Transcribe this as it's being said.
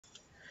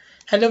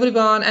Hello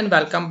everyone and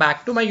welcome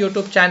back to my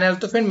YouTube channel.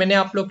 तो friend मैंने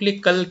आप लोग के लिए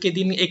कल के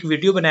दिन एक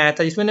वीडियो बनाया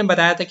था जिसमें मैंने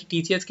बताया था कि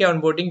टीसीएस के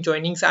ऑनबोर्डिंग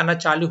ज्वाइनिंग्स आना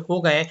चालू हो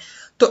गए हैं।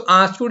 तो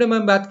आज की वीडियो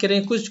में बात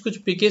करें कुछ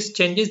बिगेस्ट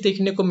चेंजेस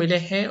देखने को मिले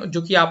हैं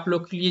जो कि आप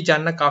लोग के लिए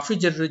जानना काफ़ी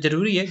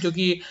जरूरी है। जो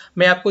कि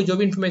मैं आपको जो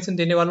भी इन्फॉर्मेशन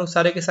देने वाला हूँ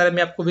सारे के सारे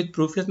मैं आपको विद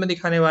प्रूफ में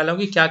दिखाने वाला हूँ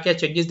कि क्या क्या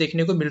चेंजेस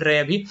देखने को मिल रहे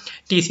हैं अभी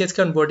टीसीएस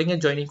के ऑनबोर्डिंग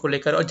एंड ज्वाइनिंग को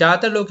लेकर। और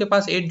ज़्यादातर लोगों के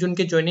पास 8 जून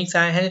के ज्वाइनिंग्स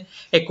आए हैं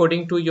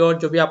अकॉर्डिंग टू योर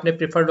जो भी आपने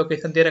प्रीफर्ड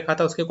लोकेशन दे रखा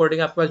था उसके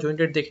अकॉर्डिंग आपके पास ज्वाइन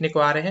डेट देखने को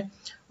आ रहे हैं।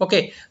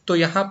 ओके तो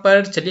यहाँ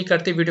पर चलिए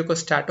करते वीडियो को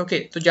स्टार्ट। ओके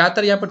तो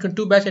ज़्यादातर यहाँ पर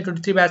 22 बैच या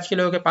 23 बैच के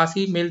लोगों के पास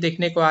ही मेल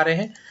देखने को आ रहे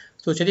हैं।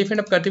 तो चलिए फिर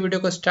अब करते वीडियो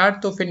को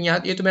स्टार्ट। तो फिर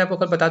यहाँ ये तो मैं आपको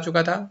कल बता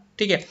चुका था,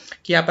 ठीक है,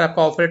 कि यहाँ पर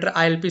आपका ऑपरेटर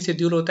आईएलपी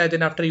शेड्यूल होता है।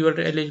 Then after you are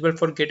eligible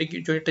for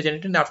getting joining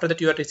generated, after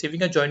that you are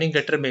receiving a joining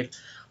letter mail.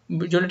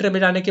 जो लेटर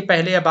मेल आने के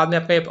पहले या बाद में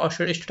आपका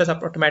स्टेटस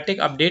ऑटोमेटिक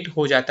अपडेट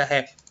हो जाता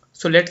है।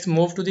 So let's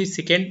move to the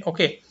second.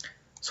 Okay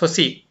so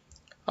सी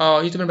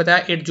ये तो मैंने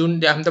बताया 8 जून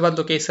अहमदाबाद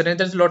लोकेशन है।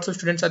 there's lots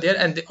of students are there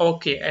and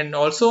okay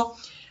and also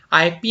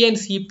IP and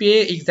CPA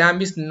exam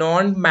is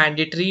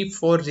non-mandatory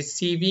for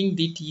receiving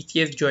the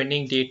TCS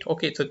joining date.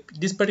 Okay, so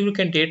this particular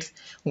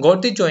candidate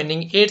got the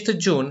joining 8th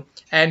June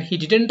and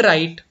he didn't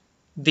write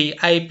the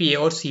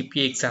IPA or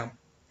CPA exam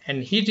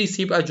and he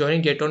received a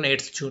joining date on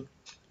 8th June.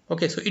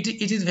 Okay, so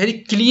it is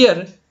very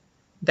clear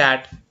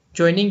that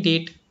joining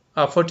date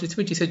for this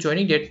which is a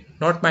joining date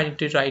not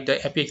mandatory to write the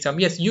AP exam.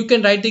 Yes, you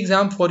can write the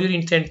exam for your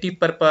incentive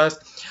purpose,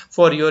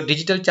 for your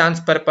digital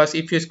chance purpose.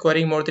 If you're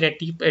scoring more than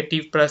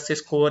 80 plus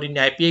score in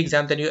IPA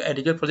exam, then you're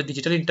eligible for the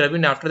digital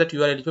interview, and after that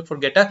you are eligible for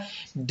get a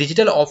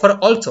digital offer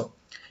also.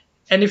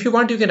 And if you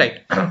want you can write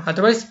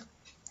otherwise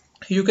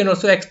you can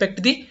also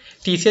expect the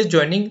TCS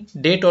joining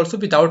date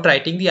also without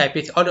writing the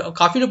IPA. और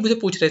काफ़ी लोग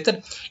मुझे पूछ रहे हैं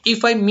sir,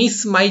 if I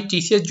miss my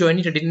TCS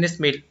joining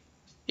readiness mail,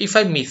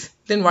 if I miss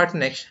then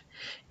what next?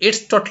 It's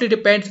totally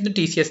depends on the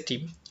TCS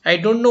team. I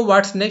don't know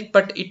what's next,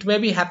 but it may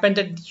be happen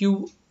that you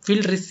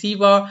will receive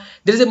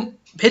there is a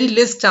very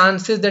less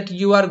chances that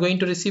you are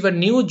going to receive a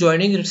new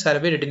joining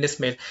survey readiness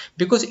mail,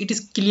 because it is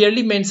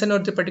clearly mentioned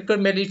on the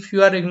particular mail. If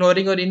you are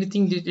ignoring or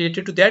anything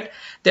related to that,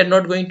 they are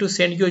not going to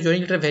send you a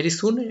joining letter very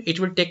soon.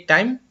 It will take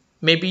time,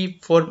 maybe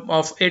for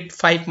of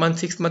 5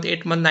 months, 6 months,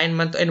 8 months, 9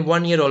 months and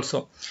 1 year also.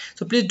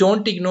 So please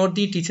don't ignore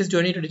the TCS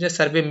joining readiness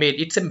survey mail.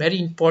 It's a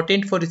very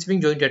important for receiving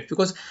joining date,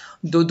 because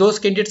those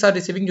candidates are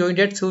receiving joining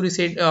dates who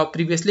received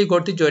previously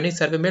got the joining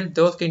survey mail.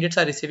 Those candidates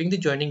are receiving the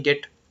joining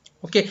date.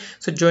 Okay,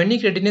 so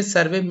joining readiness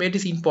survey mail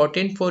is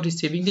important for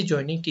receiving the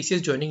joining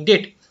TCS joining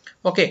date.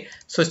 Okay,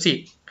 so see,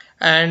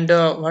 and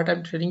what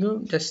I'm telling you,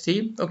 just see.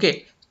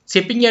 Okay,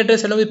 shipping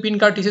address along with PIN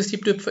card, TCS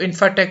ship to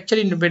infrastructure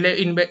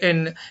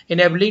in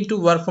enabling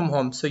to work from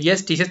home. So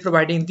yes, TCS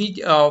providing the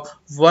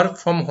work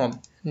from home.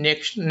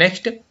 Next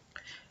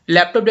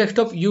laptop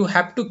desktop, you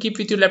have to keep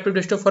with your laptop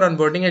desktop for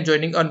onboarding and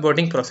joining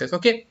onboarding process.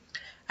 Okay,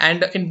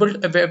 and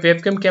inbuilt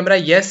webcam camera,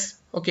 yes.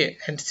 Okay,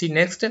 and see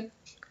next,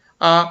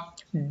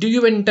 do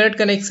you have internet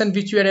connection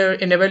which will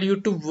enable you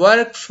to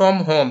work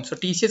from home? So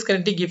TCS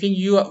currently giving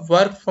you a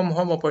work from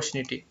home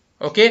opportunity.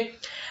 Okay,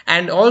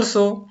 and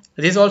also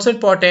this is also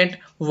important,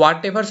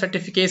 whatever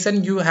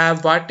certification you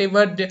have,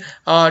 whatever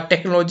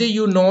technology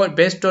you know,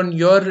 based on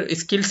your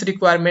skills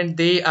requirement,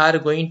 they are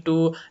going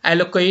to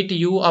allocate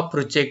you a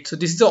project. So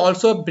this is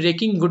also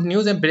breaking good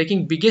news and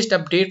breaking biggest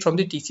update from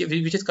the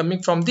TCS, which is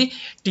coming from the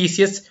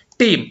TCS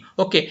team.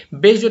 Okay,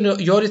 based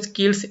on your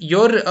skills,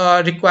 your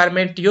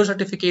requirement, your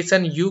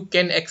certification, you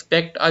can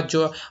expect a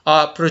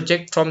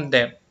project from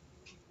them.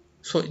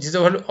 So this is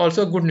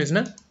also good news,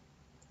 na?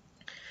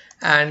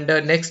 And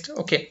next,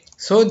 okay,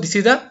 so this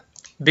is the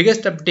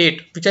biggest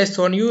update which I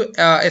shown you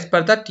as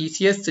per the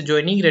TCS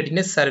joining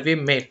readiness survey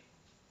mail.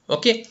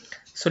 Okay,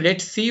 so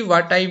let's see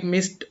what I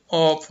missed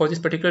for this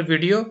particular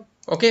video.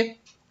 Okay,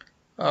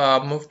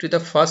 move to the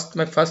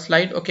my first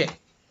slide. Okay,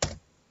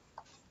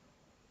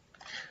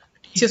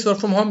 TCS work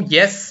from home,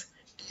 yes.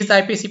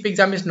 TCS IPCP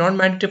exam is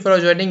non-mandatory for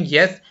joining,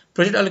 yes.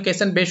 Project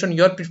allocation based on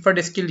your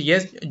preferred skill,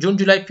 yes.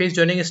 June-July phase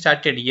joining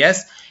started,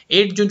 yes.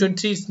 8 June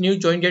 23 is new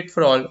join date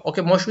for all.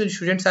 Okay, most of the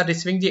students are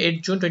receiving the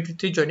 8 June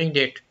 23 joining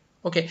date.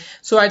 Okay,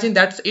 so I think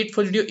that's it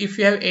for video. If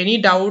you have any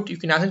doubt, you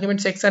can ask in the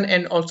comment section,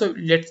 and also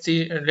let's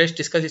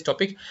discuss this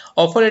topic.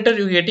 Offer letter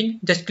you're getting,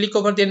 just click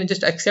over there and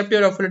just accept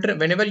your offer letter.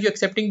 Whenever you're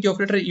accepting the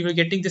offer letter, you will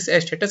getting this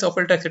status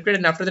offer letter accepted,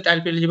 and after that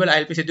I'll be eligible,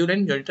 I'll be scheduled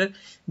and join letter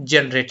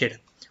generated.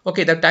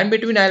 Okay, the time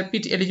between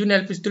ILP eligible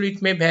and ILP schedule,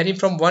 it may vary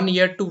from 1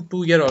 year to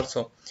 2 year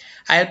also.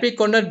 ILP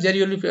corner, there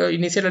you will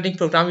initial learning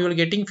program, you will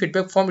getting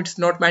feedback form. It's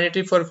not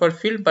mandatory for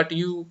fill, but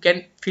you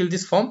can fill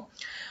this form.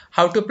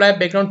 How to apply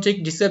background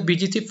check, this is a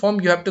BGC form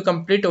you have to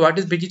complete. What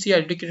is BGC?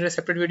 I'll create a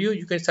separate video.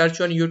 You can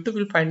search on YouTube,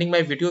 you'll finding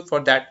my video for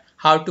that,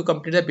 how to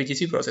complete the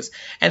BGC process.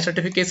 And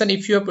certification,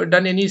 if you have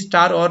done any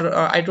star or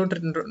I don't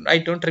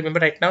remember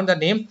right now the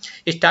name,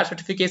 star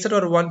certification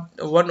or one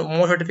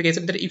more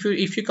certification, that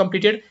if you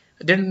completed,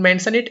 then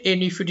mention it,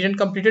 and if you didn't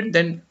complete it,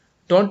 then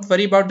don't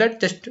worry about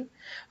that. Just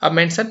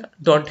mention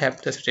don't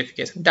have the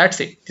certification. That's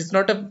it. It's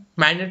not a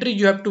mandatory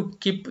you have to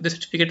keep the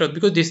certificate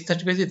because this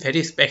certificate is very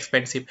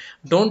expensive.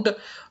 Don't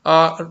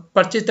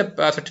purchase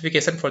the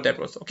certification for that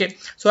also. Okay,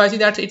 so I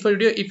think that's it for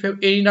video. If you have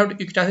any doubt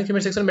you can ask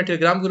comment section में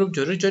Telegram group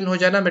जरूर join हो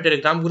जाना. मेरे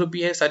Telegram group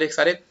भी है सारे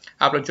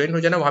आप लोग ज्वाइन हो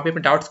जाना. वहाँ पे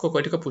अपने डाउट्स को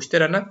क्वेरी को पूछते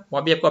रहना.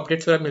 वहाँ भी आपको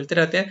अपडेट्स वगैरह मिलते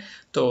रहते हैं.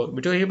 तो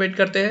वीडियो ही वेट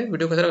करते हैं.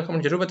 वीडियो को सर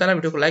कमेंट जरूर बताना.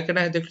 वीडियो को लाइक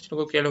करना है, देख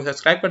चैनल को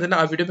सब्सक्राइब कर देना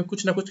और वीडियो में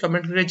कुछ ना कुछ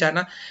कमेंट करके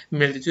जाना.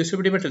 मिलते हैं इस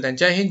वीडियो में.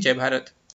 जय हिंद, जय भारत.